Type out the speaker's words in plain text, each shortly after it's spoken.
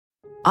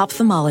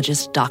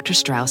Ophthalmologist Dr.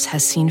 Strauss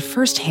has seen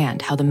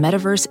firsthand how the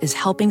metaverse is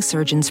helping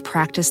surgeons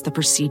practice the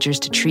procedures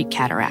to treat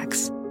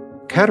cataracts.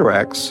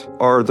 Cataracts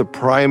are the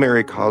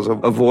primary cause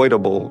of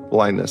avoidable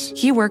blindness.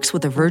 He works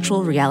with a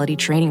virtual reality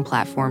training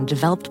platform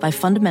developed by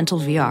Fundamental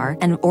VR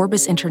and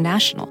Orbis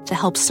International to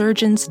help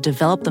surgeons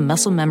develop the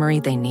muscle memory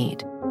they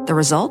need. The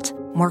result?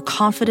 More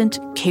confident,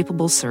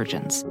 capable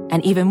surgeons.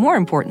 And even more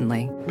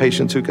importantly,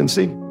 Patients who can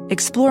see.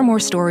 explore more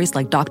stories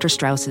like Dr.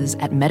 Strauss's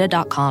at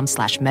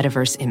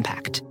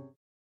meta.com/metaverseimpact.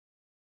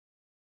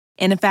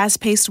 In a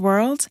fast-paced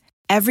world,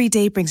 every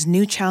day brings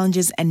new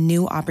challenges and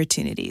new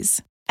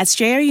opportunities. At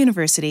Strayer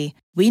University,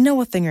 we know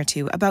a thing or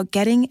two about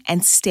getting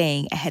and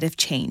staying ahead of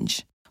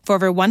change. For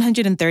over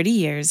 130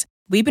 years,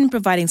 we've been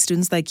providing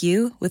students like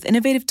you with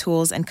innovative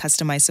tools and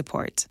customized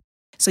support,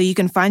 so you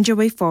can find your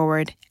way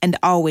forward and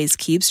always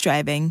keep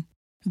striving.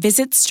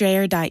 Visit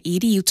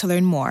strayer.edu to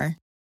learn more.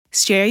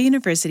 Strayer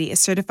University is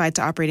certified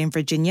to operate in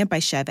Virginia by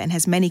Chev and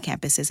has many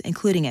campuses,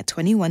 including at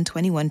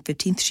 2121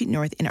 15th Street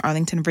North in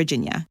Arlington,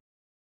 Virginia.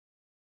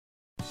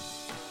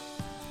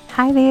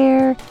 Hi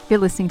there. You're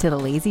listening to the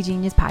Lazy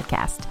Genius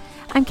Podcast.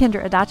 I'm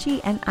Kendra Adachi,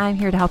 and I'm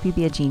here to help you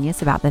be a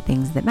genius about the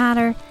things that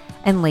matter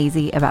and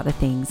lazy about the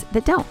things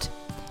that don't.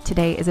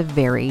 Today is a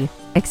very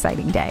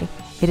exciting day.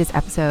 It is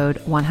episode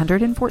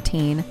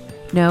 114,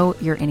 Know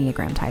Your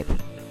Enneagram Type.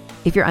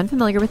 If you're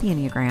unfamiliar with the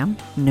Enneagram,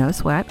 no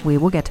sweat, we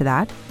will get to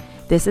that.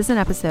 This is an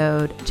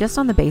episode just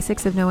on the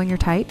basics of knowing your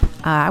type.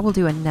 I will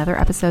do another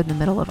episode in the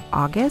middle of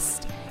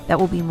August that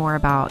will be more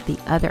about the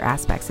other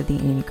aspects of the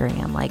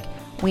Enneagram, like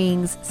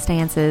wings,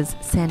 stances,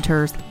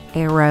 centers,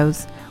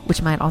 arrows,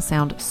 which might all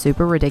sound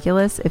super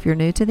ridiculous if you're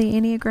new to the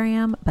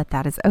Enneagram, but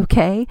that is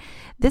okay.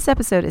 This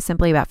episode is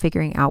simply about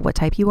figuring out what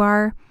type you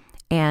are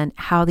and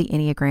how the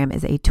Enneagram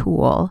is a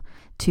tool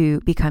to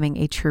becoming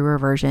a truer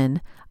version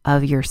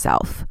of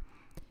yourself.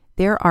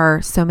 There are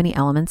so many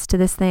elements to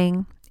this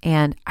thing,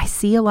 and I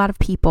see a lot of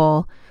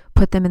people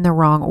put them in the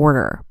wrong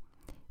order.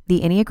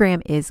 The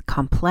Enneagram is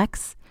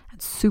complex,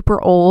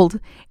 super old,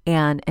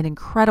 and an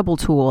incredible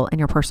tool in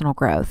your personal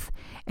growth.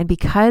 And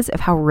because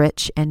of how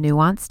rich and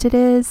nuanced it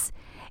is,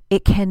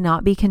 it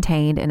cannot be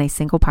contained in a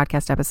single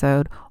podcast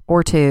episode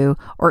or two,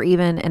 or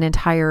even an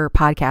entire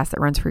podcast that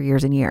runs for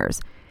years and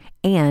years.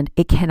 And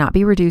it cannot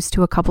be reduced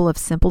to a couple of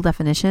simple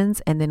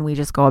definitions and then we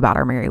just go about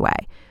our merry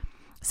way.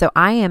 So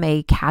I am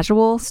a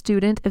casual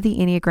student of the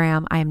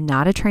Enneagram. I am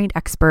not a trained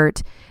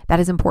expert. That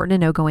is important to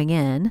know going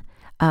in.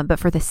 But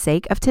for the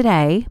sake of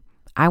today,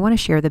 I want to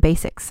share the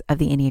basics of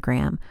the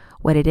Enneagram,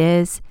 what it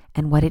is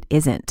and what it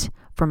isn't,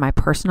 from my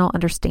personal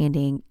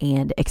understanding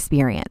and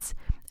experience.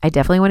 I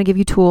definitely want to give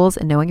you tools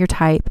in knowing your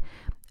type,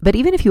 but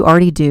even if you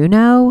already do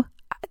know,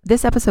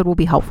 this episode will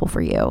be helpful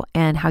for you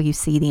and how you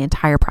see the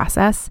entire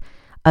process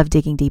of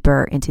digging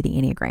deeper into the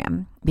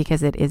Enneagram,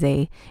 because it is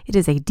a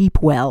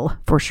deep well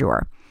for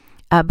sure.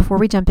 Before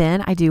we jump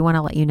in, I do want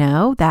to let you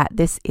know that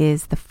this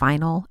is the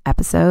final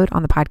episode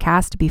on the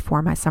podcast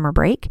before my summer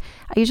break.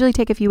 I usually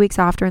take a few weeks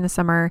off during the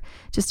summer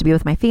just to be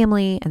with my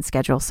family and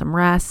schedule some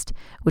rest,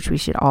 which we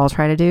should all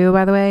try to do,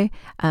 by the way.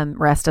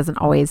 Rest doesn't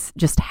always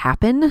just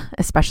happen,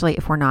 especially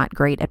if we're not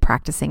great at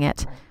practicing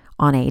it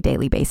on a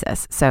daily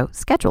basis. So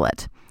schedule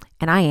it.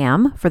 And I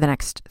am for the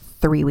next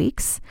 3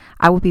 weeks.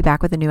 I will be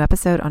back with a new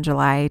episode on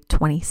July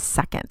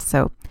 22nd.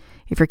 So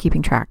if you're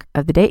keeping track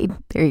of the date,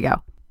 there you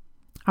go.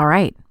 All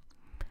right.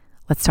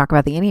 Let's talk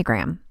about the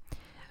Enneagram.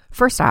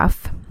 First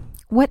off,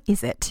 what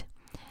is it?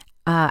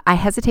 I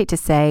hesitate to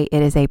say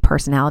it is a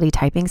personality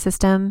typing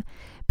system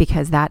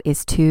because that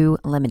is too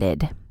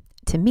limited.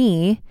 To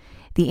me,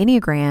 the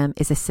Enneagram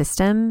is a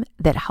system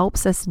that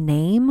helps us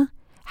name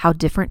how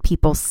different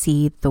people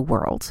see the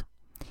world.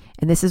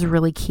 And this is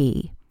really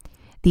key.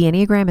 The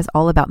Enneagram is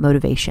all about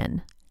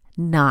motivation,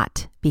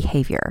 not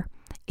behavior.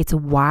 It's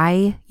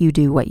why you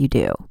do what you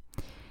do.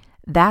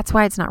 That's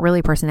why it's not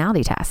really a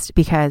personality test,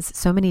 because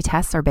so many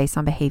tests are based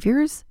on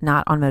behaviors,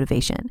 not on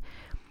motivation.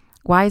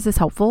 Why is this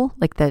helpful?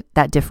 Like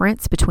that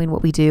difference between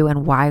what we do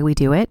and why we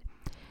do it.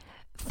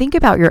 Think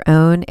about your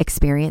own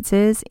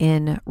experiences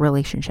in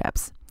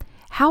relationships.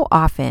 How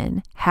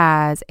often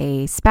has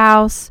a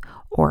spouse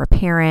or a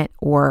parent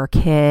or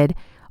kid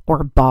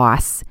or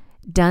boss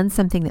done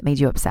something that made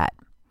you upset?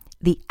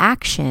 The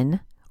action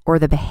or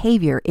the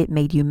behavior, it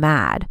made you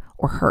mad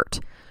or hurt.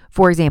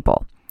 For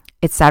example,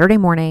 it's Saturday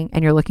morning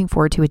and you're looking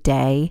forward to a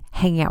day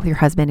hanging out with your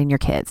husband and your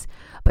kids.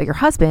 But your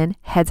husband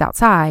heads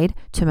outside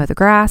to mow the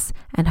grass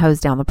and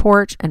hose down the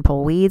porch and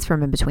pull weeds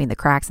from in between the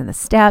cracks in the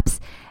steps.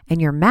 And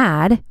you're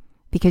mad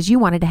because you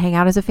wanted to hang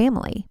out as a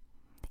family.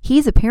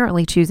 He's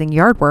apparently choosing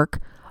yard work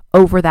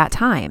over that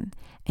time.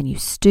 And you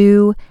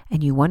stew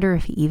and you wonder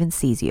if he even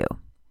sees you.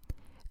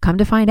 Come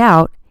to find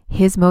out,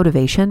 his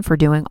motivation for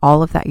doing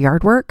all of that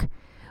yard work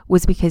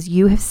was because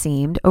you have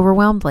seemed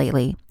overwhelmed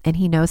lately and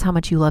he knows how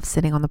much you love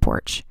sitting on the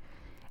porch.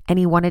 And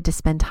he wanted to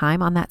spend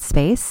time on that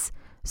space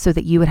so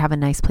that you would have a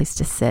nice place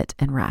to sit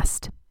and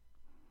rest.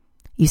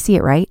 You see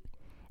it, right?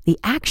 The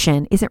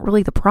action isn't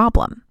really the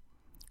problem.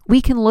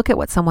 We can look at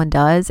what someone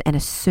does and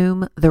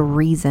assume the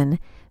reason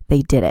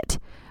they did it.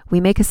 We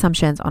make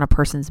assumptions on a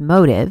person's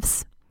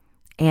motives,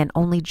 and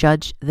only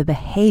judge the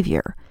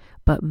behavior,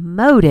 but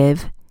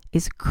motive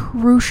is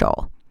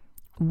crucial.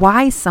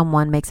 Why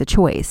someone makes a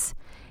choice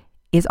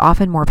is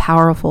often more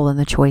powerful than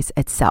the choice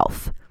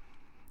itself.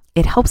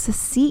 It helps us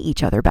see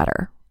each other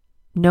better,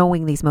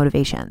 knowing these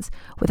motivations.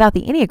 Without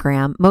the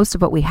Enneagram, most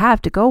of what we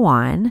have to go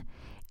on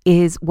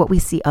is what we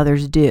see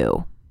others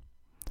do.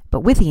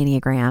 But with the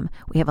Enneagram,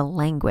 we have a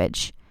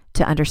language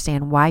to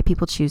understand why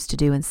people choose to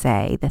do and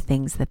say the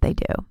things that they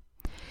do.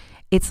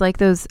 It's like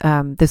those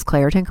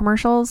Claritin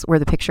commercials where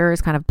the picture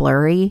is kind of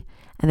blurry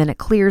and then it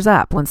clears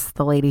up once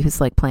the lady who's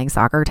like playing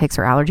soccer takes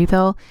her allergy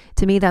pill.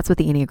 To me, that's what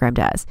the Enneagram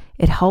does.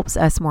 It helps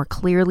us more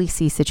clearly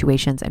see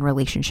situations and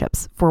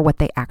relationships for what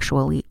they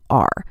actually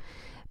are.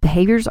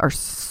 Behaviors are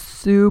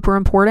super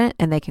important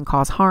and they can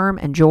cause harm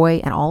and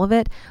joy and all of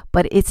it,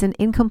 but it's an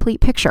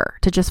incomplete picture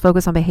to just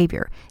focus on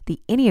behavior.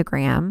 The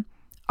Enneagram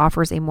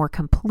offers a more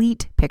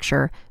complete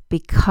picture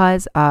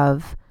because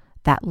of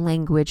that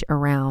language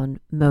around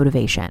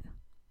motivation.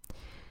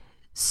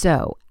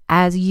 So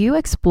as you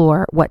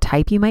explore what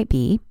type you might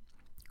be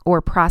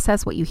or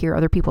process what you hear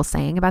other people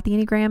saying about the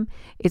Enneagram,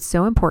 it's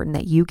so important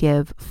that you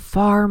give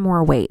far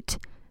more weight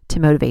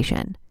to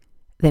motivation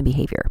than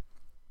behavior.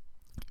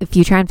 If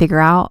you try and figure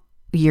out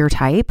your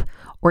type,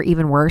 or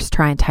even worse,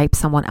 try and type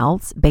someone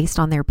else based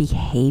on their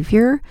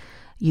behavior,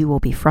 you will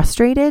be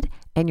frustrated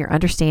and your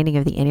understanding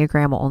of the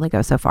Enneagram will only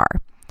go so far.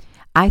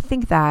 I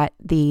think that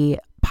the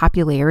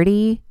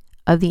popularity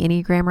of the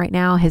Enneagram right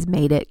now has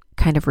made it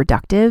kind of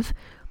reductive.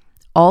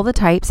 All the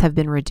types have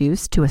been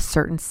reduced to a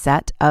certain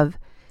set of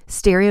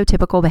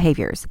stereotypical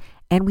behaviors,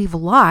 and we've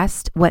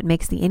lost what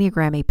makes the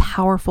Enneagram a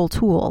powerful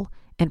tool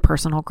in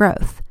personal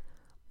growth: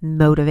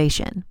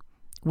 motivation.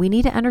 We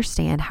need to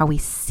understand how we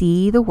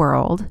see the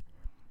world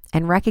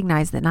and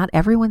recognize that not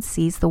everyone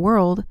sees the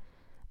world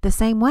the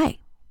same way.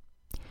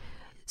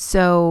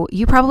 So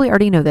you probably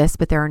already know this,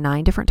 but there are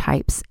 9 different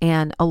types,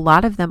 and a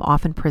lot of them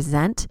often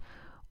present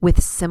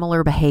with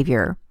similar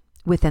behavior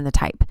within the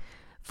type.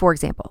 For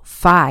example,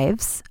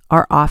 5s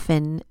are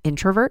often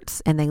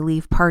introverts and they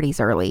leave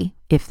parties early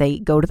if they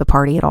go to the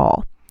party at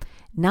all.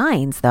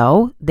 9s,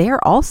 though,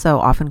 they're also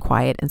often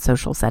quiet in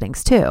social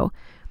settings too.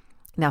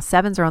 Now,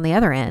 7s are on the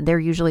other end. They're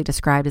usually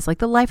described as like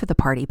the life of the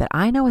party, but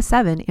I know a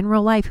 7 in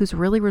real life who's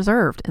really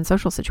reserved in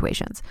social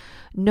situations.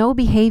 No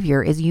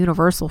behavior is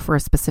universal for a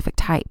specific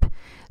type.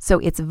 So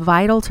it's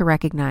vital to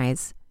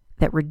recognize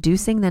that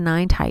reducing the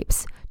 9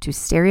 types to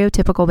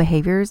stereotypical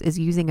behaviors is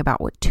using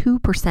about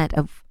 2%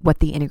 of what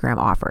the Enneagram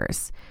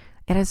offers.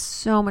 It has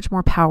so much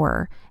more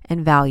power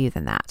and value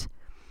than that.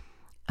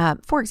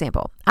 For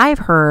example, I've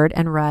heard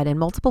and read in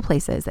multiple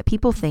places that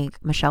people think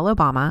Michelle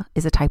Obama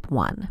is a type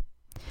 1.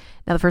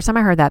 Now, the first time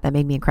I heard that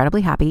made me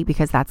incredibly happy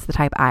because that's the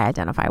type I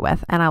identify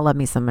with, and I love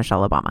me some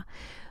Michelle Obama.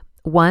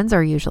 1s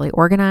are usually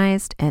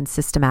organized and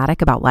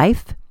systematic about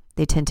life.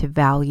 They tend to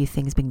value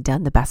things being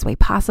done the best way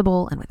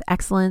possible and with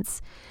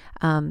excellence.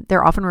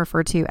 They're often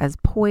referred to as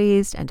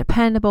poised and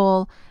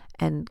dependable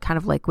and kind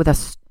of like with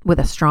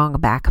a strong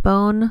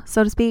backbone,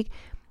 so to speak.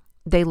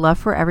 They love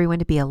for everyone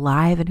to be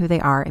alive in who they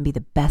are and be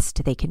the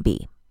best they can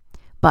be.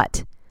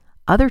 But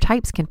other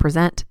types can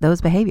present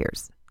those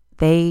behaviors.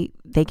 They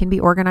can be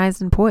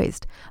organized and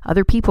poised.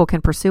 Other people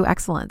can pursue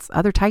excellence.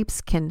 Other types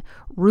can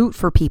root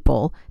for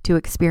people to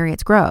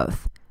experience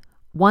growth.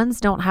 1s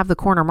don't have the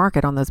corner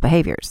market on those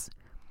behaviors.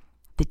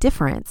 The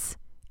difference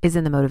is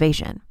in the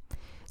motivation.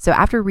 So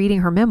after reading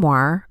her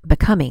memoir,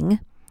 Becoming,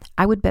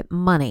 I would bet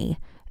money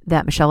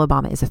that Michelle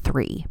Obama is a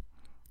 3.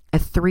 A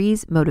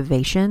 3's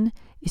motivation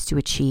is to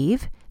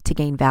achieve, to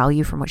gain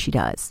value from what she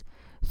does.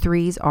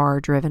 3s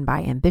are driven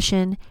by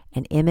ambition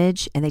and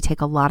image, and they take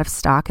a lot of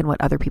stock in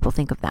what other people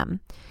think of them.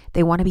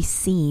 They want to be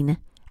seen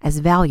as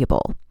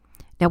valuable.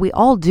 Now, we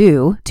all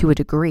do to a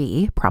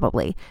degree,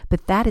 probably,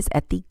 but that is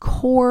at the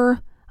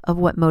core of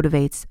what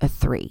motivates a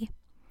 3.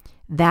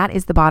 That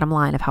is the bottom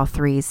line of how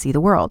 3s see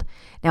the world.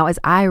 Now, as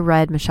I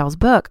read Michelle's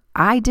book,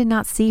 I did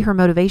not see her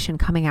motivation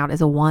coming out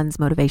as a 1's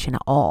motivation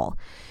at all.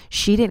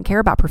 She didn't care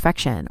about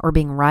perfection or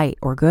being right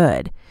or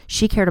good.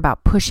 She cared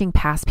about pushing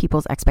past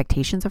people's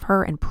expectations of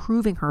her and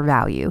proving her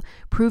value,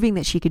 proving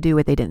that she could do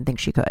what they didn't think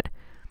she could.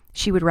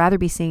 She would rather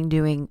be seen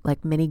doing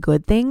like many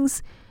good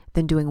things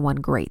than doing one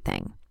great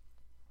thing.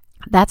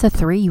 That's a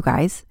 3, you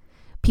guys.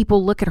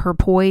 People look at her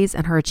poise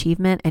and her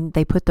achievement and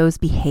they put those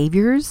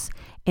behaviors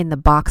in the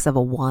box of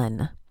a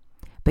 1.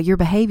 But your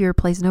behavior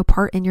plays no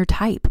part in your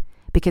type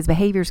because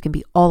behaviors can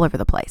be all over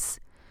the place.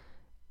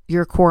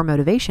 Your core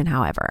motivation,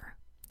 however,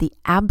 the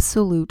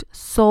absolute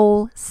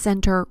soul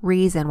center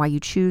reason why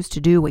you choose to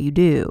do what you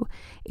do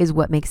is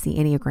what makes the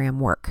Enneagram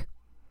work.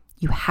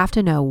 You have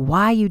to know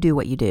why you do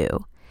what you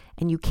do,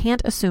 and you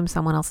can't assume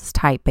someone else's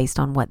type based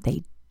on what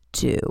they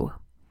do.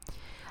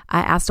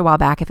 I asked a while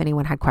back if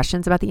anyone had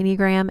questions about the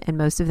Enneagram, and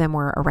most of them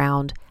were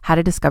around how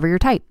to discover your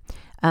type.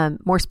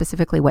 More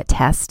specifically, what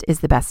test is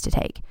the best to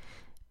take.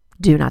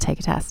 Do not take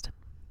a test.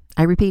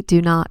 I repeat,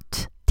 do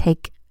not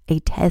take a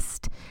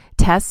test.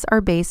 Tests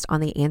are based on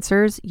the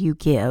answers you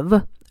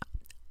give,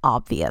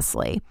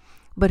 obviously.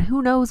 But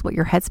who knows what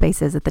your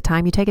headspace is at the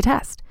time you take a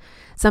test?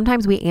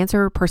 Sometimes we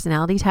answer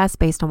personality tests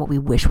based on what we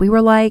wish we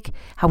were like,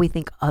 how we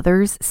think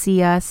others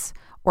see us,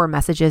 or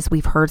messages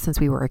we've heard since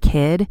we were a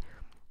kid.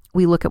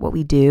 We look at what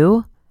we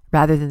do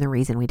rather than the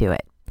reason we do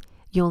it.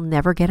 You'll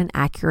never get an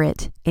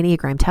accurate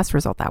Enneagram test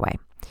result that way.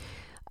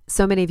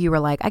 So many of you are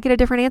like, I get a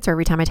different answer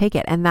every time I take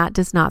it. And that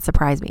does not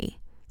surprise me,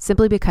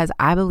 simply because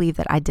I believe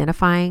that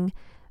identifying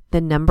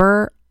the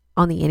number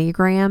on the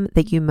Enneagram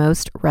that you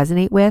most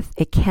resonate with,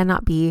 it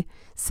cannot be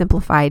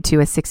simplified to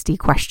a 60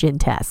 question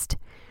test.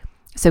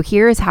 So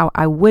here is how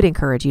I would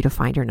encourage you to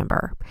find your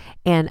number.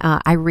 And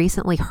I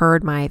recently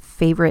heard my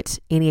favorite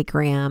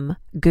Enneagram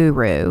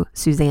guru,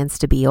 Suzanne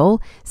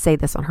Stabile, say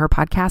this on her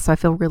podcast. So I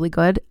feel really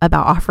good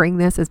about offering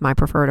this as my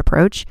preferred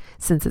approach,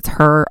 since it's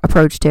her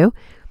approach too.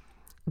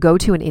 Go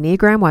to an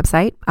Enneagram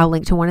website. I'll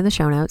link to one in the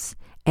show notes,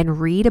 and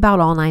read about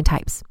all 9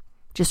 types.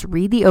 Just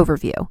read the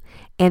overview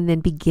and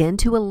then begin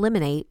to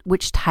eliminate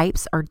which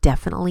types are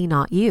definitely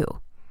not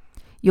you.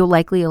 You'll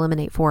likely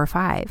eliminate 4 or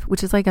 5,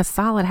 which is like a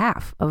solid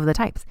half of the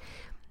types.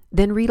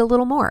 Then read a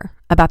little more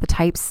about the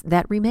types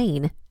that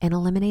remain and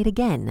eliminate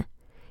again.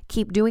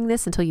 Keep doing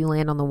this until you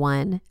land on the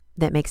one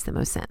that makes the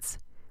most sense.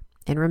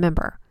 And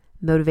remember,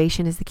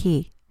 motivation is the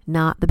key,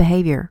 not the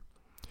behavior.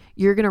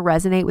 You're going to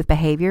resonate with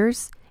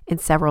behaviors in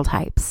several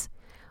types,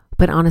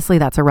 but honestly,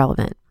 that's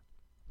irrelevant.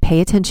 Pay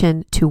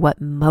attention to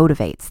what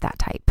motivates that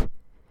type.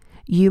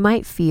 You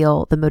might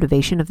feel the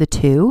motivation of the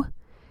 2,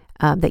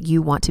 that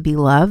you want to be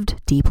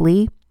loved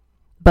deeply,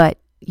 but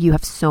you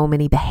have so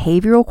many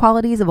behavioral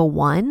qualities of a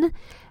 1,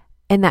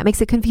 and that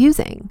makes it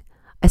confusing,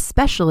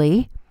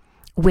 especially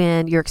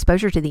when your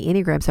exposure to the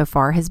Enneagram so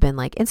far has been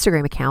like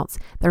Instagram accounts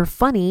that are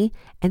funny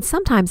and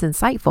sometimes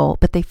insightful,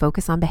 but they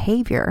focus on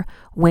behavior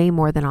way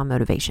more than on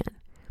motivation.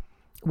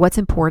 What's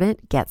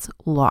important gets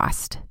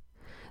lost.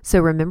 So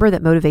remember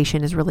that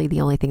motivation is really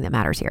the only thing that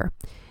matters here.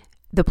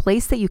 The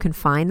place that you can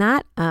find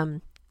that,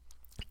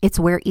 it's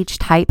where each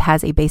type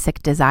has a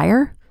basic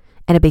desire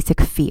and a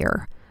basic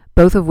fear,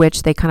 both of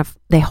which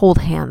they hold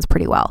hands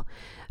pretty well.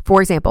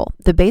 For example,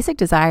 the basic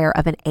desire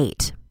of an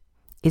 8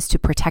 is to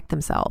protect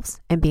themselves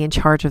and be in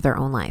charge of their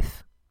own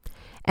life.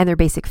 And their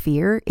basic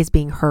fear is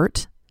being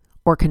hurt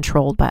or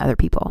controlled by other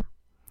people.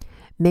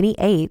 Many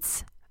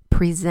 8s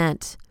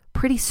present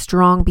pretty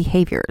strong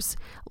behaviors,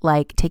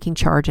 like taking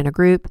charge in a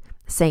group,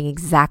 saying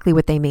exactly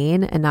what they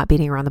mean and not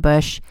beating around the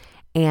bush,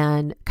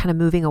 and kind of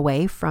moving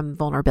away from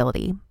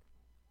vulnerability.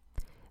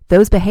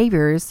 Those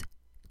behaviors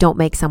don't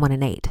make someone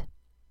an 8.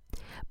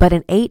 But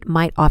an 8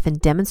 might often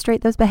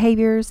demonstrate those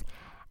behaviors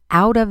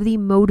out of the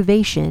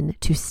motivation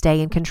to stay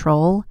in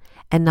control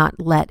and not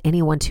let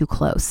anyone too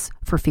close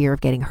for fear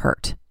of getting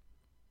hurt.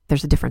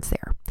 There's a difference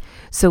there.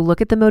 So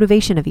look at the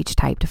motivation of each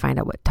type to find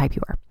out what type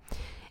you are.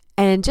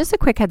 And just a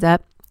quick heads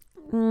up,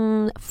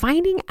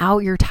 finding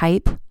out your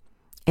type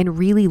and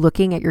really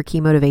looking at your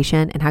key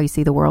motivation and how you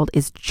see the world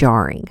is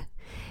jarring.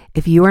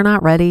 If you are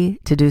not ready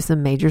to do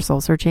some major soul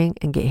searching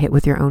and get hit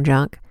with your own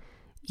junk,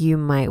 you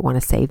might want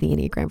to save the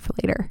Enneagram for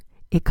later.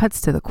 It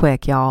cuts to the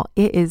quick, y'all.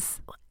 It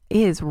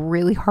is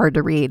really hard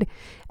to read.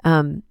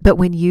 But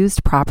when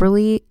used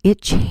properly,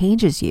 it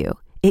changes you.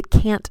 It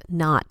can't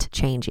not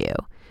change you.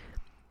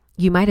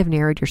 You might have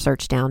narrowed your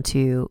search down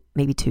to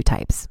maybe 2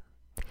 types.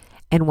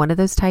 And one of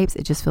those types,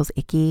 it just feels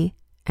icky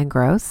and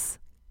gross.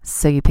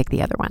 So you pick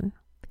the other one.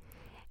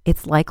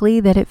 It's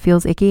likely that it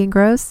feels icky and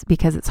gross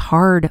because it's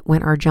hard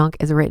when our junk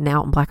is written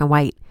out in black and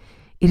white.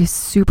 It is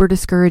super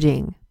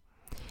discouraging.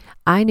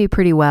 I knew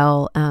pretty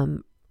well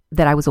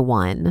that I was a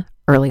 1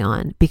 early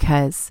on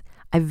because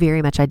I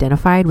very much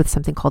identified with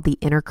something called the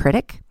inner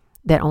critic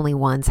that only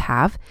 1s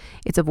have.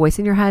 It's a voice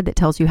in your head that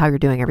tells you how you're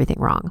doing everything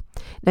wrong.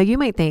 Now you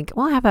might think,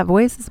 well, I have that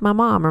voice. It's my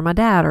mom or my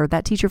dad or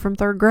that teacher from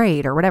 3rd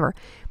grade or whatever.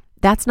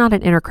 That's not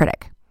an inner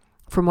critic.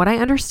 From what I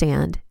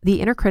understand,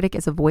 the inner critic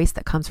is a voice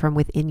that comes from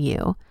within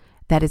you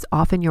that is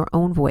often your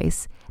own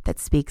voice that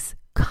speaks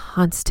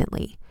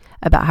constantly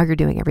about how you're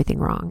doing everything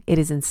wrong. It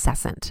is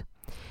incessant.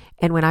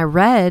 And when I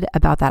read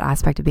about that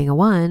aspect of being a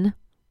 1,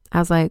 I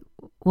was like,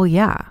 well,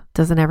 yeah,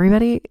 doesn't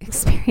everybody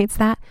experience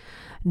that?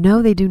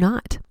 No, they do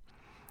not.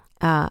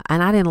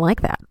 And I didn't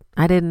like that.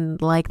 I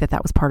didn't like that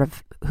that was part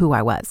of who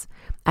I was.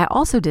 I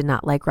also did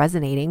not like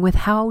resonating with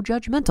how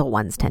judgmental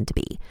 1s tend to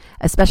be,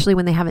 especially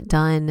when they haven't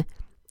done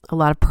a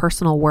lot of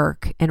personal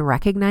work in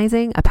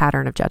recognizing a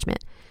pattern of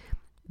judgment.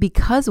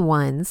 Because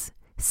 1s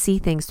see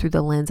things through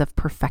the lens of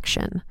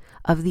perfection,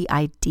 of the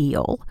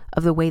ideal,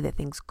 of the way that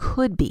things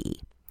could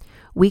be,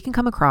 we can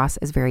come across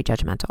as very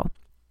judgmental.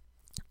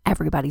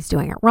 Everybody's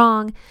doing it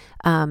wrong.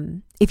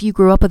 If you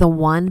grew up with a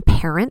 1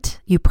 parent,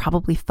 you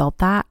probably felt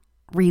that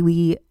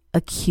really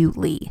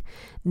acutely.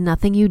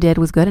 Nothing you did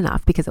was good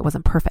enough because it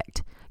wasn't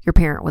perfect. Your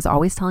parent was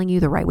always telling you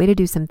the right way to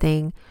do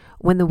something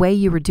when the way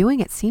you were doing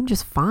it seemed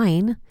just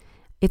fine.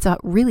 It's a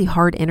really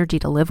hard energy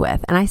to live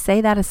with. And I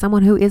say that as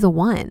someone who is a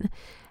 1.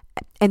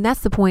 And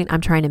that's the point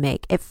I'm trying to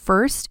make. At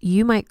first,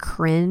 you might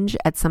cringe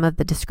at some of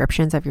the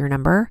descriptions of your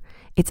number.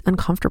 It's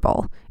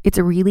uncomfortable. It's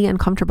really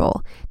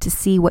uncomfortable to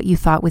see what you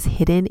thought was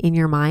hidden in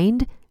your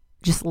mind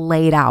just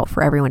laid out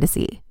for everyone to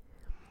see.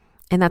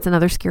 And that's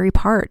another scary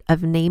part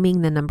of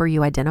naming the number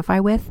you identify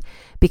with,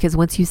 because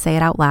once you say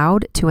it out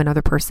loud to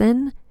another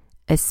person,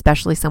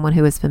 especially someone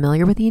who is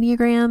familiar with the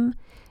Enneagram,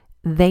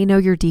 they know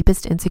your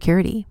deepest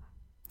insecurity.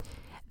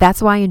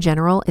 That's why in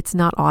general, it's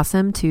not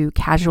awesome to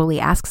casually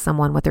ask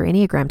someone what their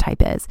Enneagram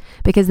type is,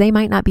 because they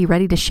might not be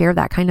ready to share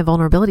that kind of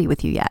vulnerability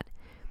with you yet.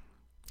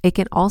 It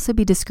can also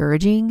be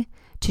discouraging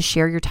to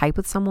share your type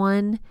with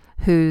someone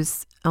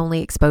whose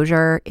only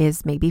exposure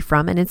is maybe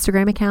from an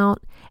Instagram account,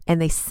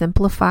 and they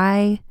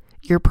simplify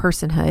your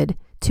personhood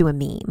to a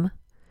meme.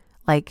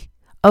 Like,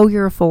 oh,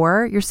 you're a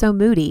 4, you're so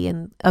moody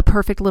and a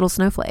perfect little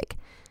snowflake.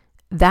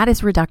 That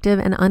is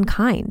reductive and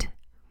unkind.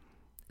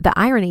 The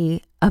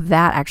irony of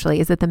that actually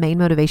is that the main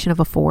motivation of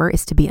a 4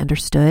 is to be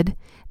understood.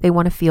 They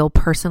want to feel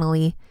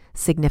personally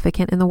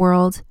significant in the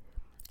world.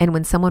 And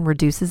when someone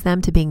reduces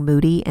them to being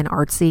moody and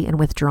artsy and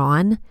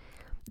withdrawn,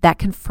 that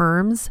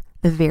confirms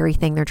the very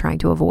thing they're trying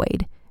to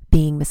avoid,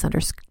 being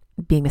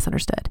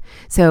misunderstood.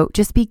 So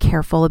just be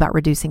careful about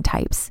reducing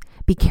types.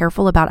 Be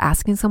careful about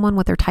asking someone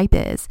what their type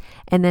is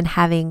and then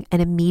having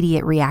an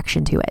immediate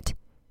reaction to it.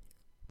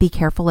 Be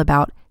careful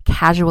about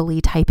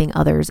casually typing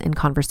others in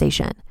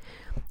conversation.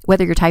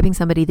 Whether you're typing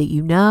somebody that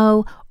you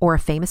know or a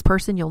famous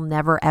person you'll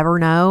never ever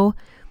know,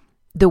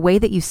 the way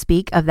that you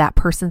speak of that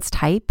person's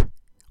type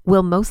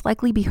will most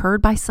likely be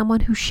heard by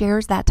someone who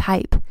shares that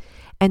type.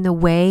 And the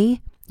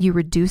way you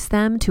reduce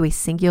them to a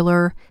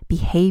singular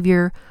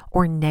behavior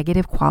or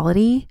negative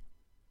quality,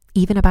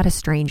 even about a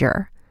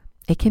stranger,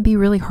 it can be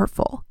really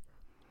hurtful.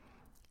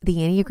 The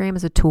Enneagram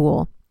is a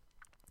tool.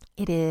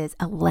 It is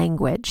a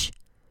language,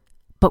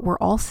 but we're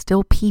all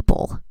still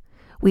people.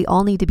 We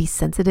all need to be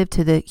sensitive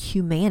to the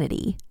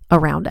humanity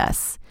around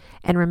us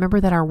and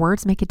remember that our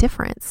words make a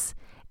difference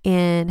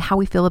in how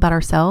we feel about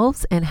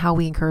ourselves and how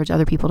we encourage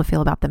other people to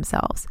feel about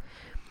themselves.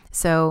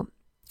 So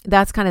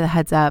that's kind of the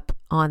heads up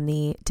on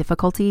the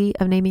difficulty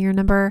of naming your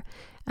number.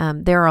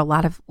 There are a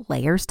lot of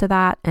layers to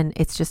that, and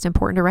it's just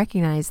important to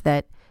recognize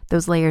that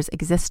those layers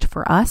exist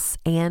for us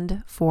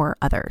and for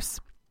others.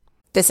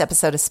 This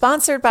episode is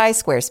sponsored by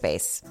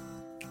Squarespace.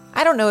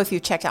 I don't know if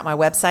you've checked out my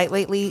website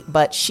lately,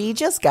 but she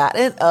just got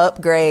an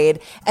upgrade,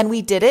 and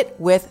we did it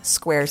with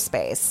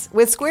Squarespace.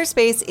 With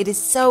Squarespace, it is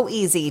so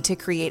easy to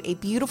create a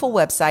beautiful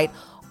website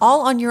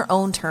all on your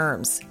own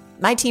terms.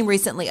 My team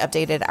recently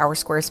updated our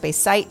Squarespace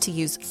site to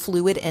use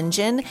Fluid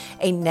Engine,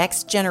 a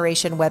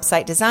next-generation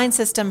website design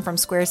system from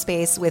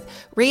Squarespace with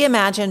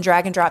reimagined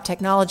drag-and-drop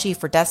technology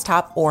for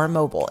desktop or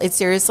mobile. It's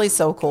seriously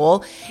so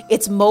cool.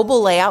 Its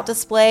mobile layout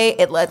display,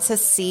 it lets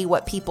us see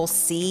what people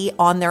see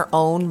on their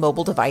own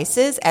mobile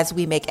devices as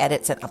we make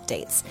edits and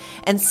updates.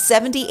 And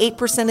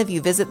 78% of you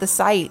visit the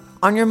site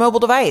on your mobile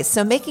device,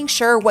 so making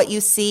sure what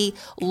you see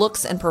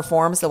looks and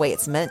performs the way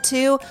it's meant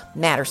to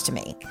matters to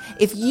me.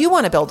 If you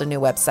want to build a new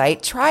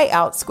website, try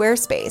out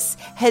Squarespace.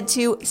 Head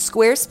to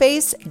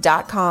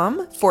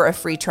squarespace.com for a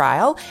free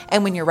trial.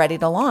 And when you're ready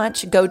to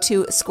launch, go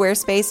to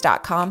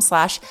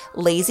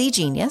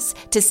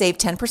squarespace.com/lazygenius to save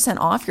 10%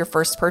 off your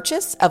first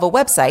purchase of a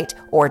website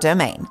or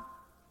domain.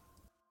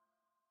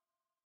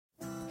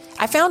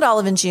 I found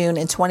Olive and June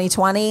in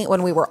 2020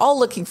 when we were all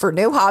looking for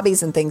new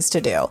hobbies and things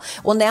to do.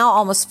 Well, now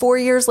almost 4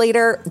 years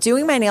later,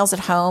 doing my nails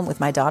at home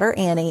with my daughter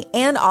Annie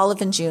and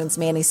Olive and June's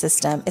Mani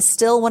system is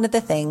still one of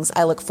the things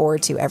I look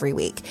forward to every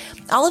week.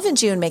 Olive and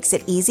June makes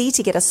it easy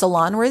to get a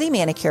salon-worthy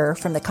manicure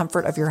from the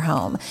comfort of your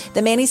home.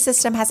 The Mani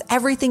system has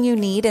everything you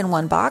need in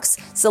one box,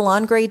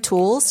 salon-grade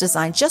tools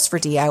designed just for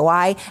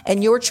DIY,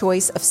 and your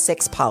choice of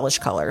 6 polish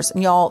colors.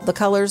 And y'all, the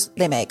colors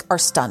they make are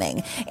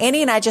stunning.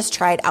 Annie and I just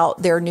tried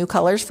out their new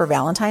colors for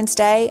Valentine's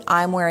Day.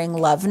 I'm wearing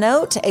Love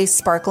Note, a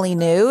sparkly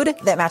nude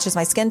that matches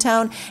my skin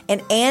tone,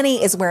 and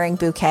Annie is wearing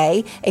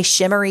Bouquet, a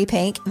shimmery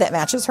pink that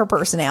matches her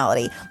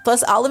personality.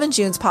 Plus, Olive and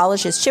June's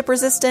polish is chip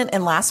resistant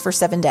and lasts for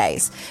 7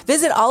 days.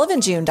 Visit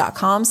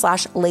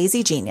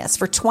oliveandjune.com/lazygenius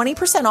for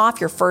 20% off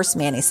your first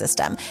Mani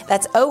system.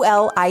 That's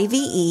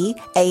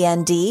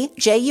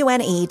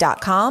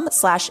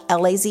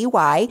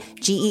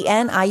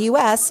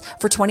oliveandjune.com/lazygenius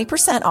for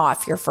 20%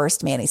 off your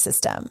first Mani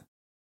system.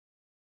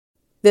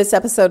 This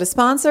episode is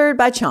sponsored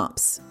by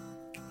Chomps.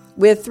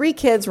 With 3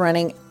 kids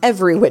running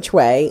every which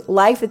way,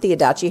 life at the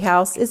Adachi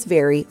house is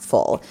very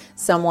full.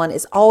 Someone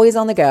is always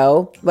on the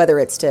go, whether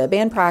it's to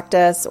band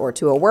practice or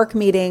to a work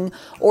meeting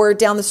or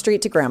down the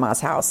street to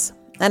grandma's house.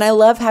 And I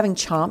love having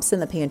Chomps in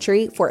the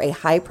pantry for a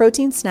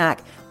high-protein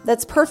snack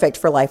that's perfect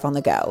for life on the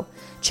go.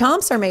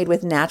 Chomps are made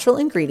with natural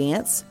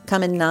ingredients,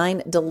 come in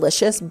 9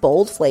 delicious,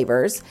 bold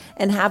flavors,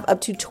 and have up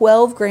to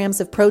 12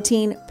 grams of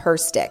protein per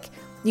stick.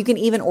 You can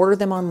even order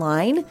them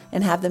online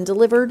and have them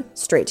delivered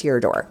straight to your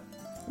door.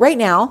 Right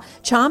now,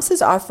 Chomps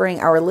is offering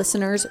our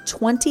listeners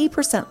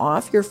 20%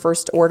 off your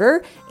first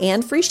order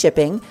and free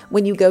shipping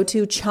when you go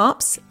to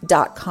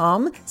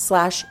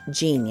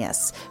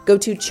chomps.com/genius. Go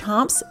to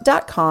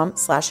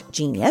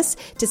chomps.com/genius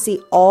to see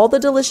all the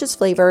delicious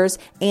flavors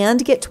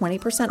and get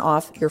 20%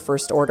 off your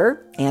first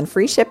order and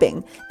free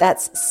shipping.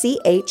 That's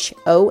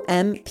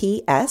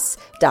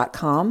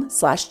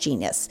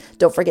chomps.com/genius.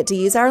 Don't forget to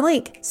use our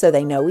link so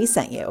they know we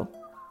sent you.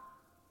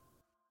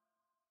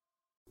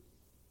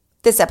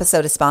 This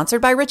episode is sponsored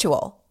by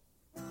Ritual.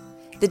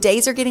 The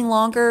days are getting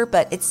longer,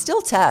 but it's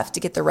still tough to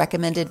get the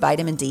recommended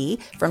vitamin D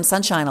from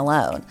sunshine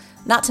alone,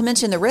 not to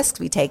mention the risks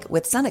we take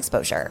with sun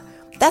exposure.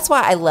 That's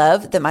why I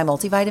love that my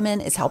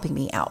multivitamin is helping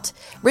me out.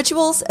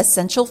 Ritual's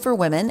Essential for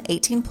Women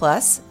 18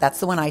 Plus, that's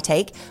the one I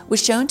take,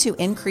 was shown to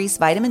increase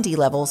vitamin D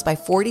levels by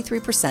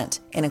 43%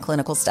 in a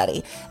clinical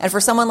study. And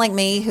for someone like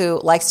me who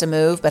likes to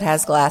move but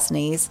has glass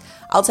knees,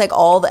 I'll take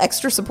all the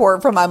extra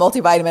support from my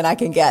multivitamin I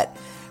can get.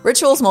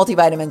 Ritual's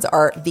multivitamins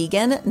are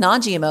vegan,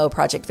 non-GMO,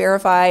 project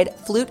verified,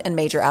 flute and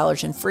major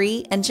allergen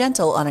free, and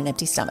gentle on an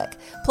empty stomach.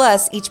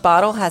 Plus, each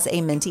bottle has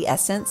a minty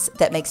essence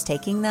that makes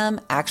taking them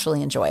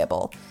actually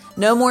enjoyable.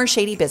 No more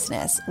shady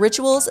business.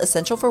 Ritual's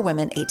Essential for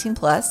Women 18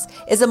 Plus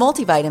is a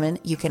multivitamin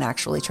you can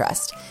actually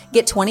trust.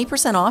 Get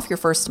 20% off your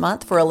first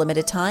month for a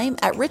limited time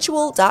at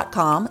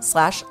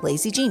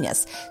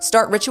ritual.com/lazygenius.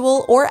 Start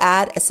Ritual or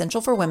add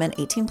Essential for Women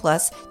 18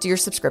 Plus to your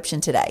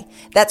subscription today.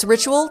 That's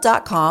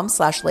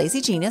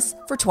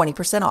ritual.com/lazygenius for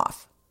 20%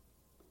 off.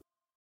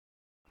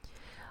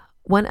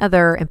 One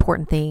other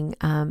important thing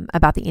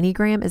about the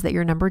Enneagram is that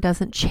your number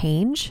doesn't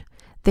change.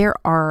 There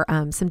are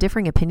some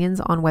differing opinions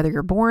on whether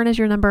you're born as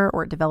your number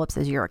or it develops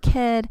as you're a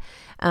kid.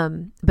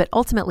 But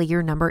ultimately,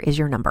 your number is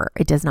your number.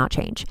 It does not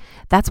change.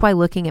 That's why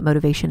looking at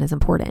motivation is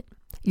important.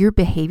 Your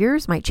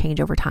behaviors might change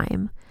over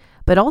time,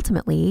 but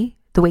ultimately,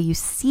 the way you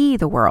see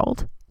the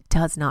world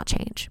does not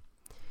change.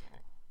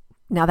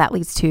 Now, that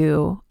leads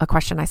to a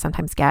question I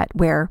sometimes get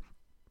where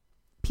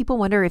people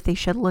wonder if they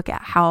should look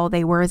at how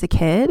they were as a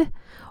kid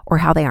or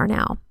how they are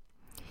now.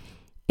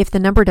 If the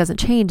number doesn't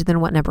change,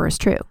 then what number is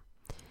true?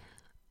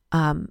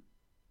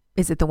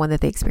 Is it the one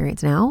that they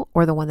experience now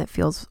or the one that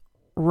feels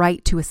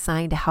right to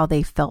assign to how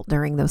they felt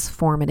during those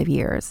formative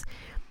years?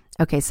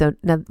 Okay, so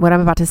now what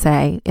I'm about to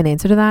say in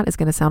answer to that is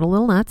going to sound a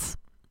little nuts,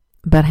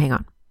 but hang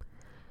on.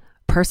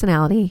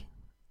 Personality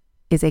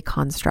is a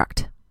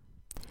construct.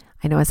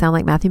 I know I sound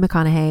like Matthew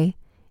McConaughey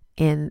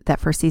in that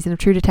first season of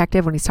True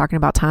Detective when he's talking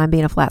about time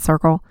being a flat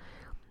circle,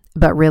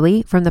 but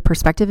really from the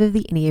perspective of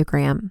the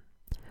Enneagram,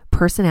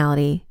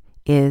 personality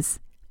is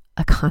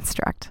a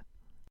construct.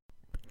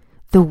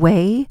 The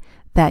way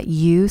that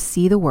you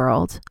see the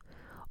world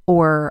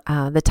or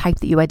the type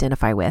that you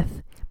identify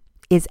with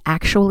is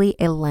actually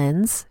a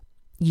lens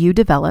you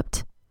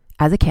developed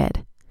as a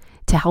kid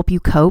to help you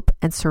cope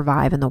and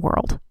survive in the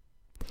world.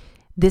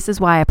 This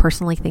is why I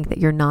personally think that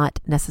you're not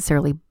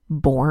necessarily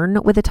born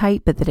with a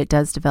type, but that it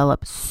does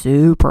develop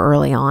super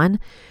early on.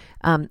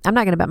 I'm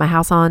not going to bet my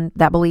house on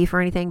that belief or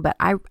anything, but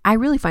I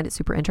really find it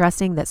super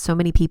interesting that so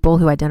many people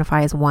who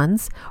identify as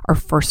ones are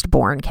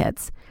firstborn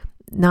kids.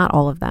 Not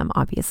all of them,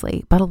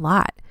 obviously, but a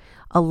lot.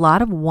 A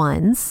lot of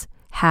ones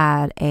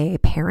had a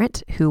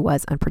parent who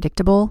was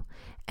unpredictable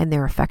in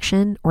their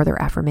affection or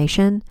their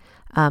affirmation,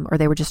 or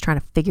they were just trying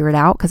to figure it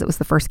out because it was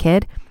the first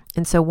kid.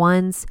 And so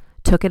ones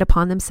took it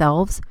upon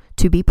themselves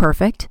to be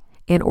perfect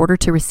in order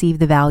to receive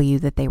the value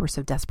that they were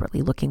so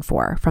desperately looking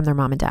for from their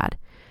mom and dad.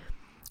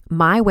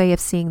 My way of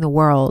seeing the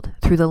world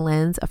through the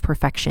lens of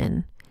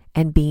perfection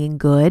and being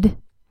good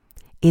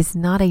is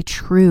not a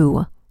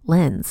true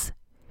lens.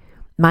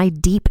 My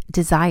deep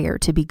desire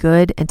to be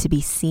good and to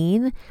be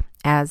seen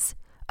as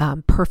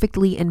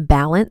perfectly in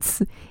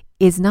balance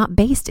is not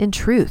based in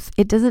truth.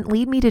 It doesn't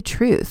lead me to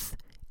truth.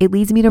 It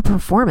leads me to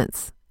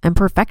performance and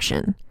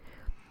perfection.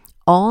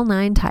 All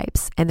 9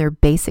 types and their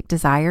basic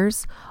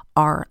desires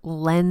are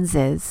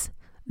lenses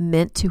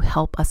meant to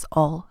help us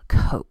all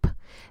cope.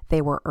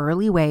 They were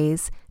early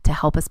ways to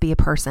help us be a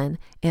person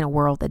in a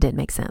world that didn't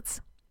make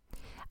sense.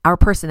 Our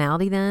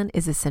personality then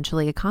is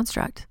essentially a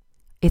construct.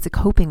 It's a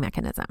coping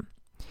mechanism.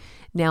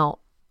 Now,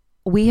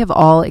 we have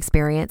all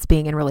experienced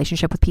being in a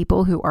relationship with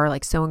people who are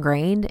like so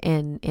ingrained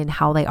in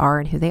how they are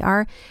and who they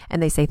are.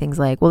 And they say things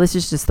like, well, this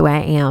is just the way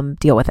I am,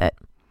 deal with it.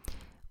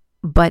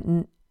 But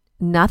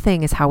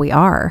nothing is how we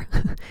are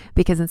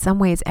because in some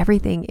ways,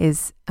 everything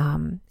is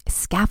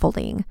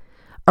scaffolding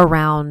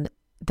around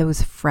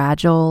those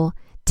fragile,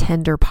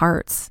 tender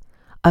parts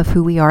of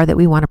who we are that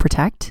we want to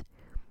protect.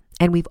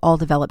 And we've all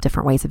developed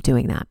different ways of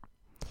doing that.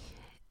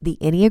 The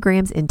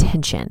Enneagram's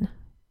intention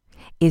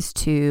is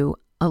to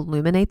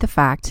illuminate the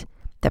fact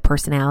that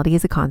personality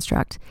is a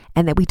construct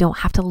and that we don't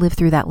have to live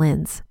through that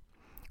lens.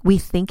 We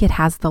think it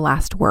has the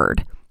last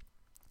word.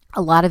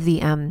 A lot of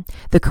the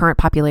current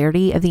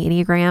popularity of the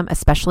Enneagram,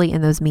 especially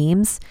in those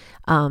memes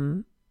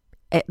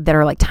that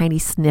are like tiny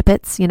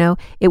snippets,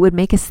 it would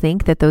make us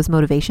think that those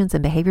motivations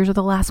and behaviors are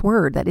the last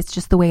word, that it's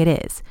just the way it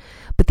is.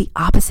 But the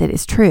opposite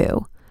is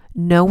true.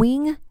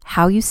 Knowing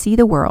how you see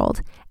the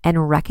world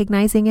and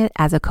recognizing it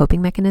as a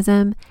coping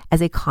mechanism,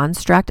 as a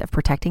construct of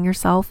protecting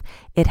yourself,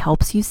 it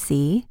helps you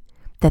see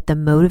that the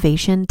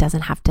motivation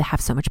doesn't have to have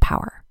so much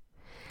power.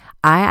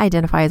 I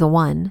identify as a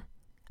 1,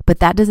 but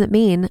that doesn't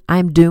mean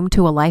I'm doomed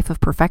to a life of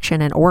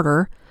perfection and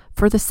order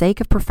for the sake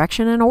of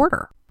perfection and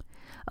order.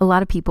 A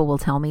lot of people will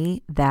tell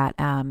me that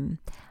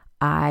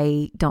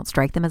I don't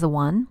strike them as a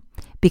 1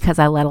 because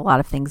I let a lot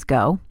of things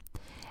go.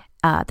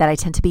 That I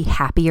tend to be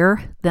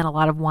happier than a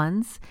lot of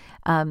 1s.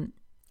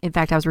 In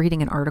fact, I was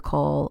reading an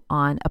article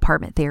on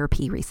apartment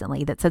therapy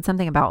recently that said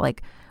something about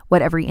like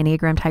what every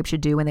Enneagram type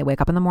should do when they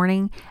wake up in the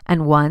morning.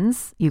 And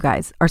ones, you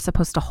guys, are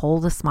supposed to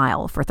hold a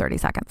smile for 30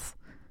 seconds,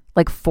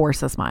 like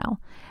force a smile.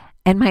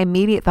 And my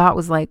immediate thought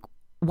was like,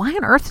 why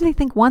on earth do they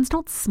think ones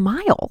don't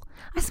smile?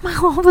 I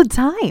smile all the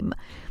time.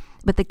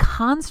 But the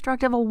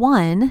construct of a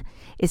one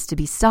is to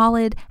be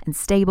solid and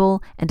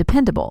stable and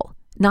dependable,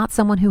 not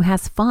someone who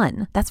has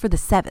fun. That's for the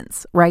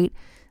sevens, right?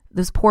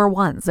 Those poor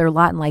ones, their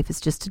lot in life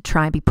is just to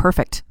try and be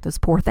perfect. Those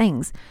poor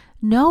things.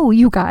 No,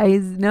 you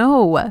guys,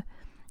 no.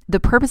 The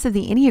purpose of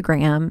the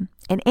Enneagram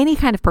and any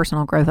kind of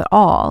personal growth at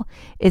all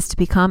is to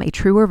become a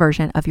truer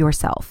version of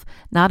yourself,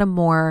 not a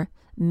more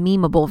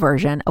memeable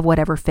version of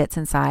whatever fits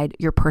inside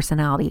your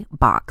personality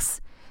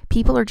box.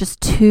 People are just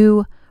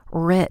too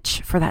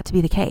rich for that to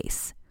be the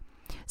case.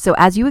 So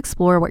as you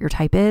explore what your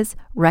type is,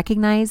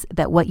 recognize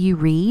that what you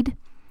read,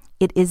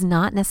 it is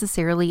not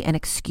necessarily an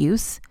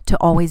excuse to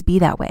always be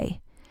that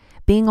way.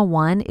 Being a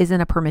one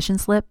isn't a permission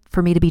slip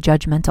for me to be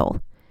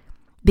judgmental.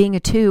 Being a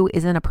two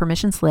isn't a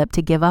permission slip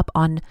to give up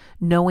on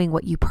knowing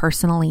what you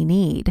personally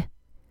need.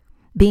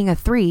 Being a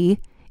three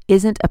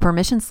isn't a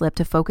permission slip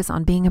to focus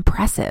on being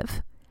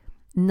impressive.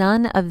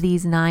 None of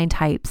these 9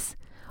 types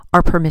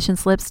are permission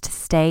slips to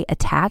stay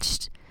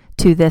attached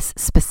to this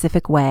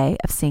specific way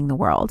of seeing the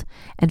world.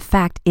 In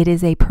fact, it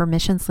is a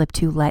permission slip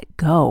to let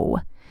go,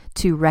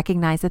 to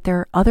recognize that there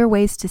are other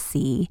ways to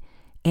see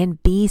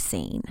and be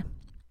seen.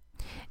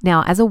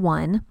 Now, as a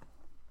one,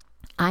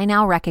 I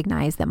now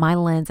recognize that my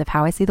lens of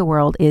how I see the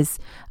world is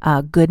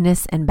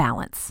goodness and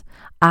balance.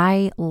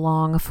 I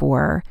long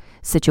for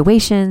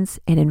situations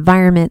and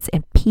environments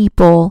and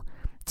people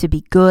to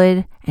be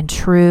good and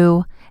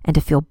true and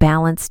to feel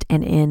balanced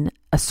and in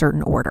a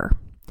certain order.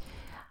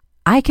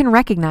 I can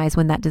recognize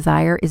when that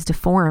desire is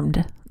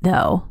deformed,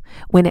 though,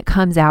 when it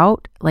comes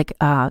out like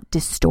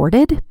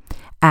distorted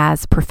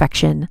as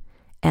perfection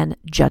and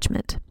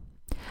judgment.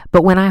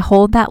 But when I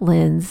hold that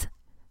lens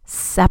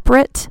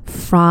separate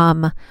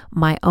from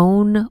my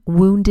own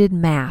wounded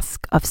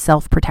mask of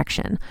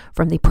self-protection,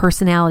 from the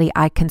personality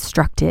I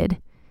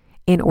constructed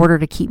in order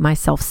to keep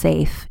myself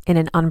safe in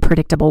an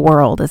unpredictable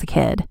world as a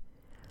kid,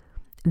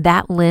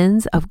 that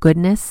lens of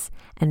goodness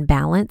and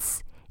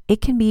balance, it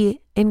can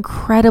be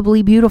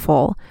incredibly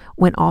beautiful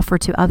when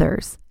offered to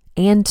others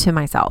and to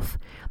myself.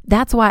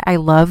 That's why I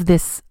love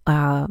this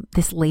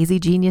Lazy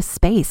Genius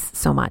space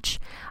so much.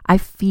 I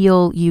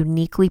feel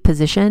uniquely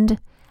positioned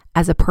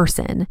as a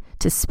person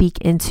to speak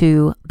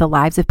into the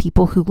lives of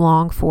people who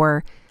long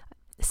for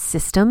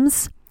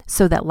systems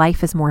so that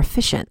life is more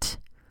efficient.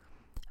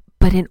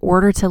 But in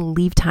order to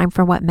leave time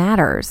for what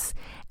matters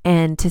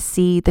and to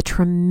see the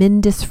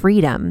tremendous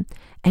freedom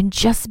and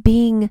just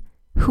being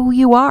who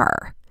you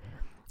are.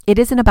 It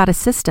isn't about a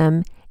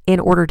system in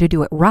order to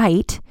do it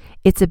right.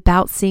 It's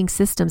about seeing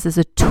systems as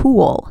a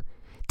tool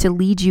to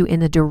lead you in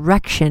the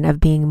direction of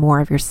being more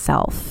of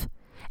yourself.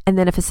 And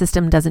then if a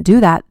system doesn't do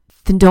that,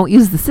 then don't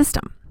use the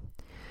system.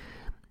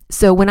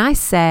 So when I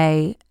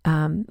say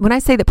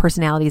that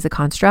personality is a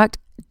construct,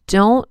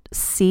 don't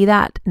see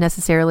that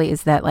necessarily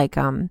as that like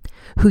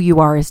who you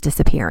are is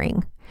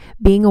disappearing.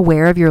 Being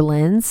aware of your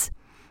lens,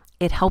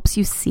 it helps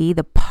you see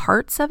the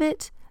parts of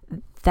it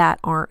that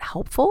aren't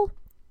helpful,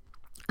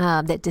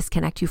 that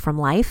disconnect you from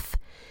life.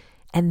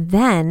 And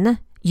then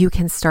you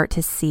can start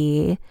to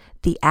see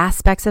the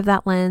aspects of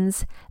that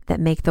lens that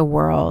make the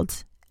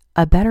world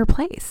a better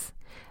place.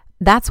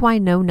 That's why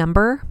no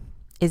number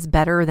is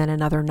better than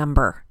another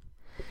number.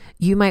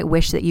 You might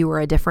wish that you were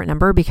a different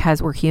number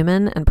because we're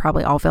human and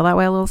probably all feel that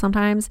way a little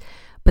sometimes,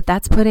 but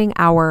that's putting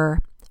our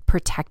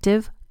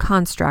protective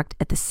construct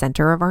at the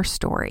center of our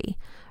story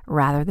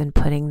rather than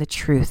putting the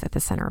truth at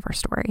the center of our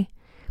story.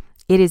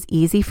 It is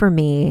easy for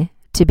me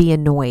to be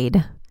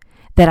annoyed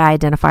that I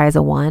identify as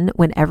a one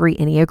when every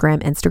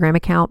Enneagram Instagram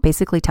account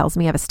basically tells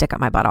me I have a stick up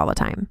my butt all the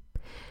time.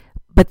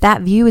 But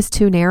that view is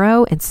too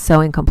narrow and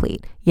so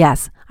incomplete.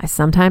 Yes, I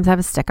sometimes have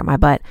a stick up my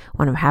butt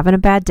when I'm having a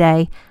bad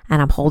day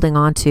and I'm holding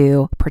on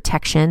to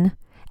protection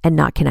and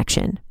not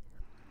connection.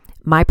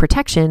 My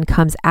protection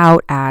comes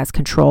out as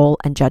control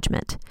and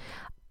judgment.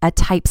 A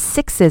type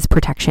 6's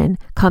protection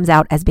comes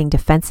out as being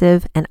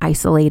defensive and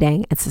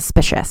isolating and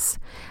suspicious.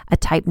 A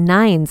type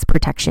 9's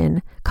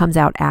protection comes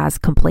out as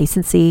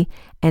complacency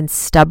and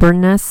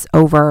stubbornness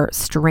over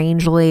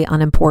strangely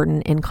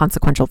unimportant,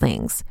 inconsequential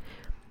things.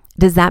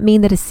 Does that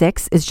mean that a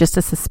 6 is just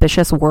a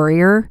suspicious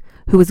worrier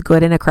who is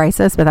good in a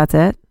crisis, but that's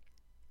it?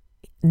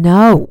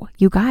 No,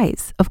 you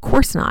guys, of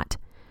course not.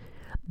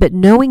 But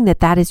knowing that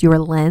that is your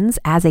lens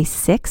as a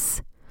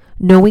 6,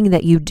 knowing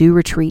that you do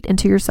retreat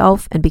into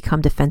yourself and become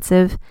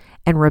defensive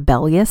and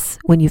rebellious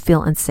when you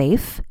feel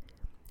unsafe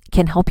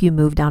can help you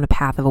move down a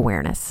path of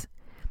awareness.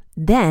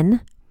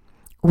 Then,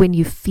 when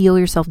you feel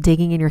yourself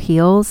digging in your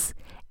heels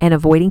and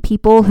avoiding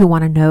people who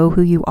want to know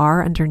who you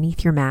are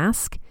underneath your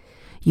mask,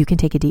 you can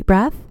take a deep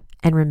breath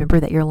and remember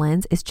that your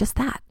lens is just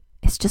that.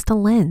 It's just a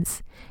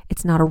lens.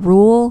 It's not a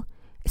rule.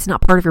 It's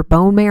not part of your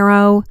bone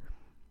marrow,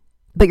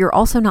 but you're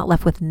also not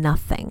left with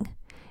nothing.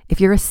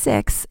 If you're a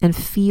 6 and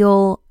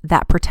feel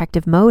that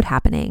protective mode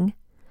happening,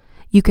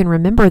 You can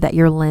remember that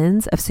your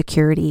lens of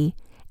security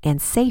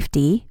and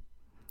safety,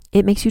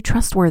 it makes you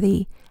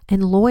trustworthy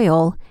and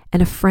loyal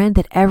and a friend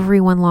that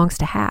everyone longs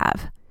to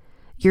have.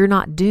 You're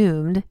not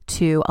doomed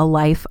to a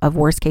life of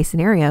worst case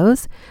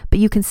scenarios, but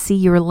you can see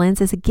your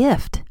lens as a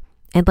gift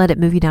and let it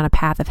move you down a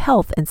path of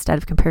health instead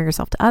of comparing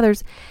yourself to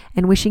others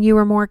and wishing you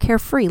were more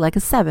carefree like a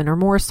 7 or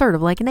more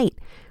assertive like an 8.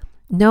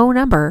 No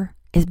number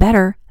is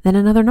better than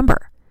another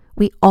number.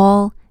 We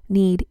all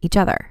need each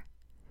other.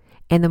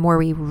 And the more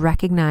we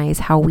recognize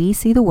how we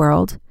see the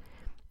world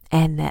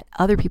and that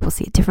other people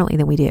see it differently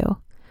than we do,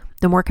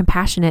 the more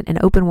compassionate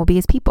and open we'll be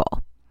as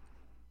people.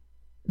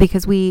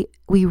 Because we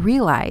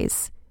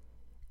realize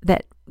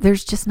that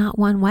there's just not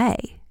one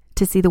way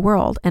to see the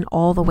world, and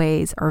all the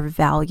ways are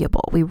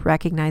valuable. We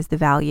recognize the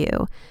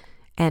value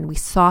and we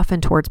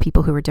soften towards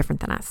people who are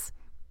different than us.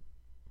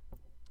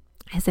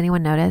 Has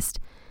anyone noticed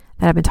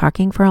that I've been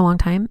talking for a long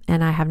time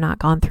and I have not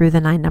gone through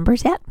the 9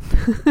 numbers yet?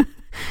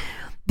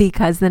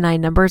 Because the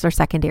 9 numbers are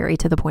secondary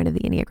to the point of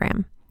the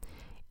Enneagram.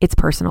 It's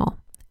personal.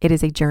 It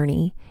is a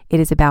journey. It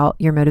is about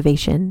your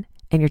motivation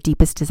and your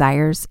deepest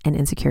desires and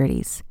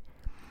insecurities.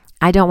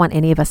 I don't want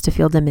any of us to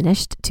feel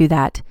diminished to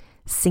that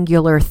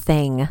singular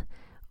thing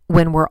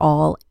when we're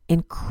all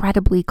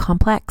incredibly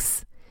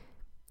complex.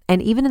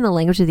 And even in the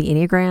language of the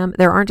Enneagram,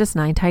 there aren't just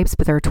 9 types,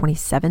 but there are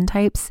 27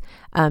 types.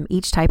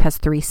 Each type has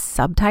 3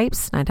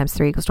 subtypes. 9 times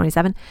 3 equals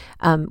 27,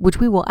 which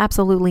we will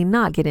absolutely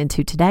not get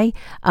into today.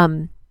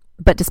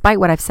 But despite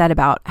what I've said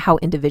about how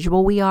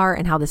individual we are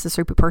and how this is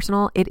super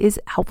personal, it is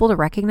helpful to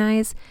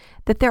recognize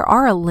that there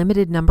are a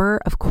limited number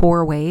of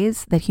core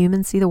ways that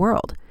humans see the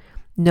world.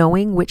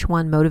 Knowing which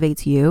one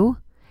motivates you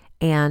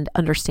and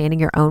understanding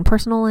your own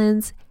personal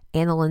lens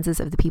and the lenses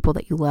of the people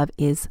that you love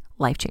is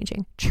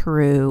life-changing,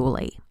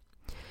 truly.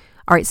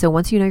 All right, so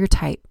once you know your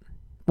type,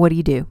 what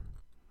do?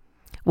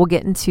 We'll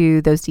get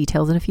into those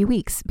details in a few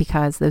weeks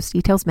because those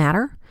details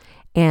matter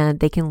and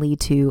they can lead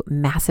to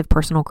massive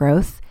personal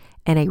growth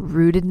and a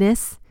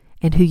rootedness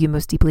in who you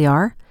most deeply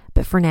are.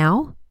 But for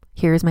now,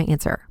 here is my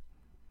answer.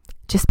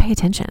 Just pay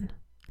attention.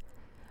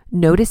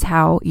 Notice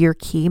how your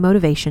key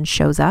motivation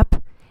shows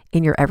up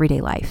in your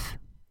everyday life.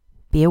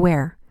 Be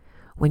aware.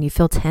 When you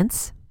feel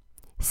tense,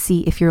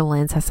 see if your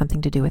lens has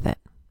something to do with it.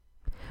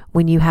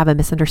 When you have a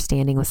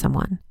misunderstanding with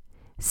someone,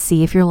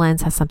 see if your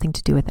lens has something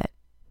to do with it.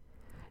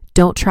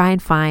 Don't try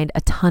and find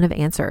a ton of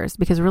answers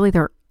because really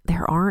there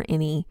aren't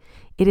any.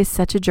 It is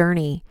such a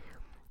journey.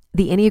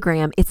 The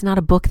Enneagram, it's not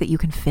a book that you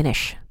can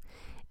finish.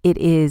 It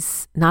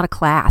is not a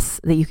class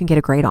that you can get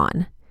a grade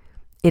on.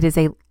 It is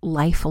a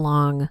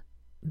lifelong,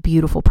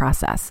 beautiful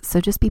process.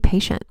 So just be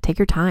patient. Take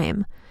your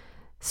time.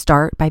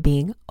 Start by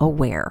being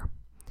aware.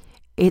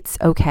 It's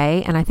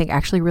okay, and I think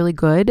actually really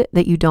good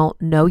that you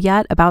don't know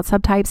yet about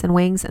subtypes and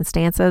wings and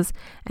stances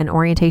and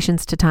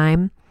orientations to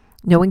time.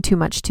 Knowing too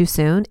much too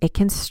soon, it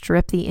can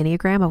strip the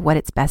Enneagram of what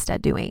it's best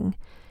at doing,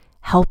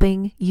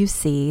 helping you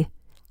see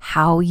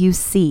how you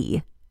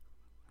see.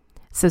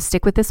 So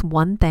stick with this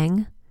one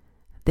thing,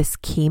 this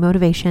key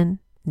motivation,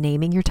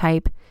 naming your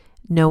type,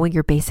 knowing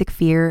your basic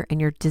fear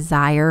and your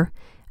desire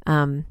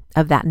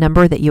of that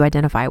number that you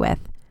identify with,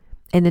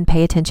 and then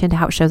pay attention to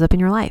how it shows up in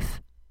your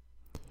life.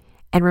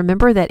 And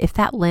remember that if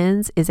that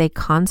lens is a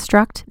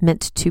construct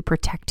meant to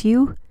protect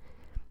you,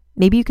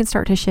 maybe you can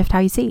start to shift how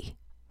you see.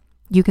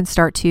 You can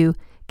start to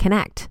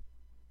connect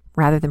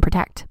rather than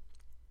protect.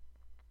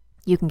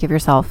 You can give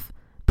yourself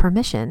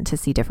permission to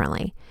see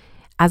differently.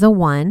 As a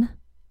 1,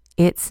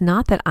 it's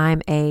not that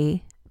I'm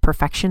a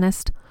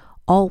perfectionist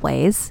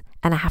always,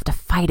 and I have to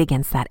fight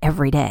against that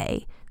every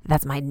day.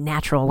 That's my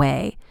natural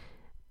way.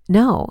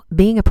 No,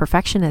 being a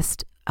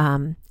perfectionist,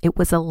 it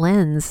was a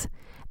lens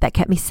that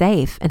kept me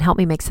safe and helped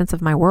me make sense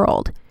of my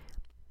world.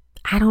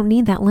 I don't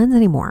need that lens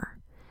anymore.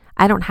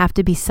 I don't have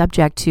to be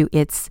subject to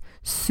its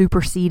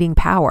superseding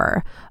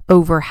power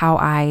over how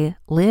I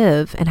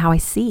live and how I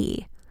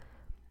see.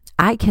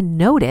 I can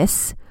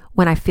notice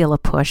when I feel a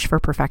push for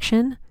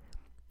perfection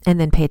and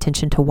then pay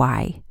attention to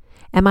why.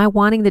 Am I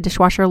wanting the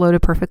dishwasher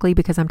loaded perfectly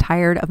because I'm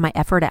tired of my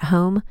effort at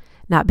home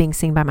not being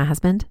seen by my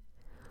husband?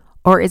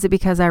 Or is it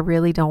because I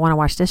really don't want to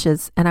wash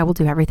dishes and I will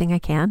do everything I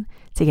can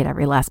to get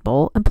every last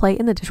bowl and plate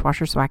in the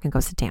dishwasher so I can go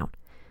sit down?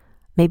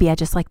 Maybe I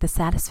just like the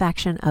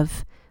satisfaction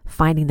of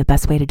finding the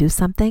best way to do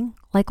something,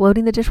 like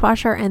loading the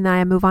dishwasher, and then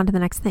I move on to the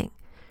next thing.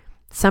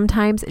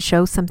 Sometimes it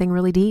shows something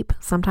really deep.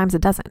 Sometimes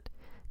it doesn't.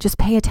 Just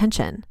pay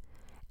attention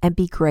and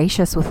be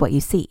gracious with what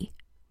you see.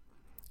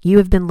 You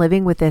have been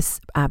living with this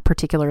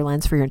particular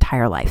lens for your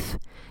entire life.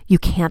 You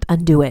can't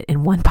undo it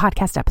in one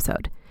podcast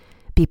episode.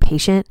 Be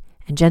patient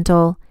and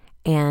gentle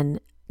and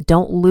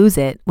don't lose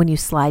it when you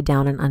slide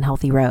down an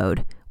unhealthy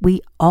road.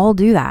 We all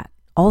do that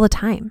all the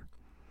time.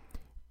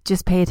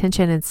 Just pay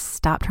attention and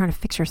stop trying to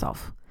fix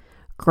yourself.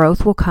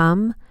 Growth will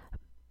come,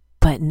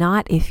 but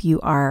not if you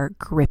are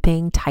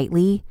gripping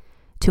tightly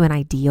to an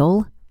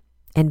ideal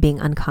and being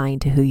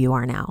unkind to who you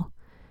are now.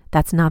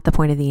 That's not the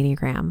point of the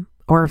Enneagram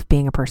or of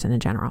being a person in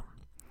general.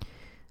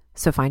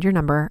 So find your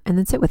number and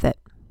then sit with it.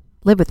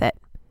 Live with it.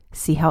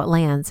 See how it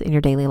lands in your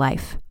daily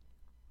life.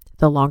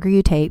 The longer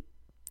you take,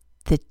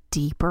 the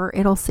deeper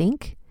it'll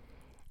sink.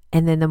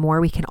 And then the more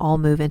we can all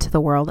move into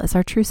the world as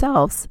our true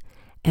selves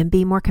and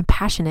be more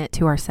compassionate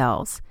to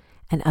ourselves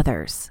and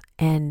others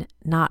and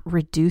not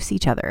reduce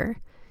each other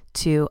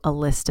to a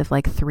list of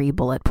like 3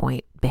 bullet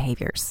point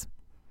behaviors.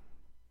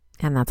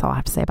 And that's all I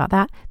have to say about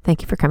that.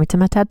 Thank you for coming to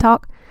my TED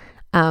Talk.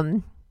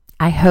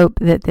 I hope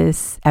that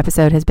this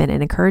episode has been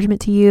an encouragement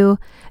to you,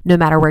 no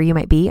matter where you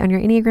might be on your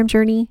Enneagram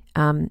journey.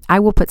 I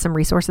will put some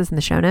resources in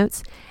the show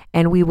notes,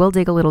 and we will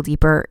dig a little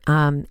deeper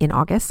in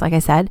August, like I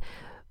said.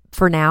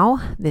 For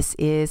now, this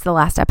is the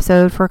last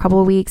episode for a couple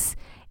of weeks,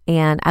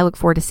 and I look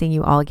forward to seeing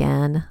you all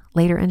again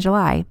later in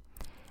July.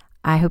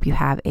 I hope you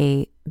have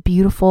a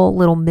beautiful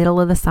little middle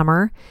of the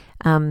summer.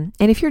 And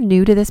if you're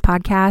new to this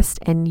podcast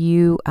and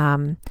you,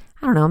 I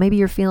don't know, maybe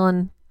you're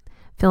feeling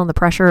the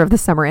pressure of the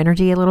summer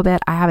energy a little bit,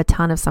 I have a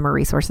ton of summer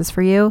resources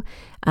for you,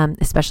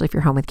 especially if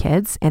you're home with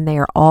kids, and they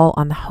are all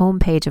on the home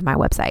page of my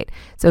website.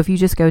 So if you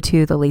just go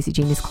to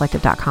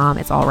thelazygeniuscollective.com,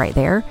 it's all right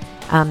there.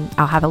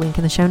 I'll have a link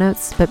in the show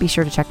notes, but be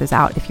sure to check those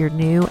out if you're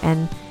new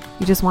and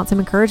you just want some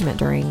encouragement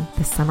during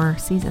this summer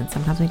season.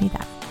 Sometimes we need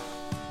that.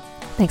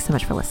 Thanks so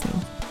much for listening.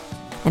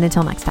 And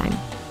until next time,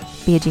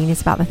 be a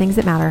genius about the things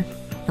that matter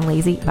and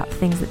lazy about the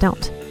things that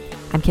don't.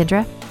 I'm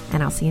Kendra,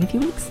 and I'll see you in a few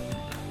weeks.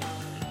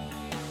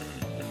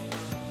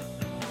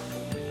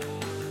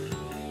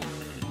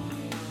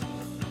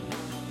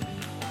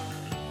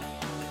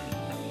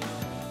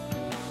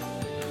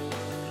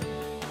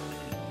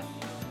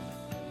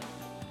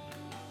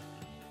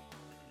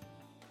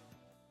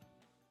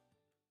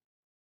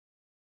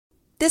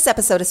 This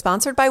episode is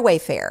sponsored by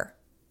Wayfair.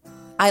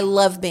 I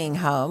love being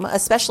home,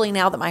 especially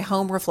now that my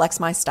home reflects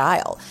my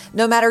style.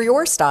 No matter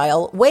your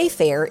style,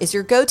 Wayfair is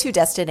your go-to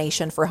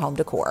destination for home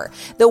decor.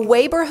 The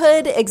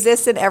Wayborhood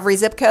exists in every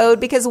zip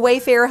code because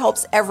Wayfair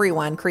helps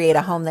everyone create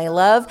a home they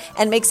love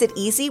and makes it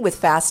easy with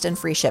fast and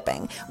free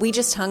shipping. We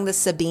just hung the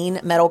Sabine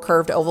metal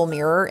curved oval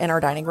mirror in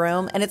our dining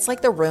room, and it's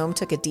like the room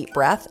took a deep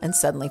breath and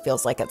suddenly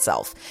feels like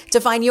itself.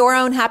 To find your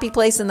own happy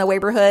place in the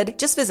Wayborhood,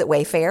 just visit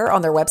Wayfair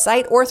on their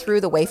website or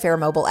through the Wayfair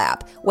mobile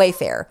app.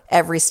 Wayfair,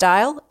 every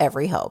style,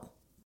 every home.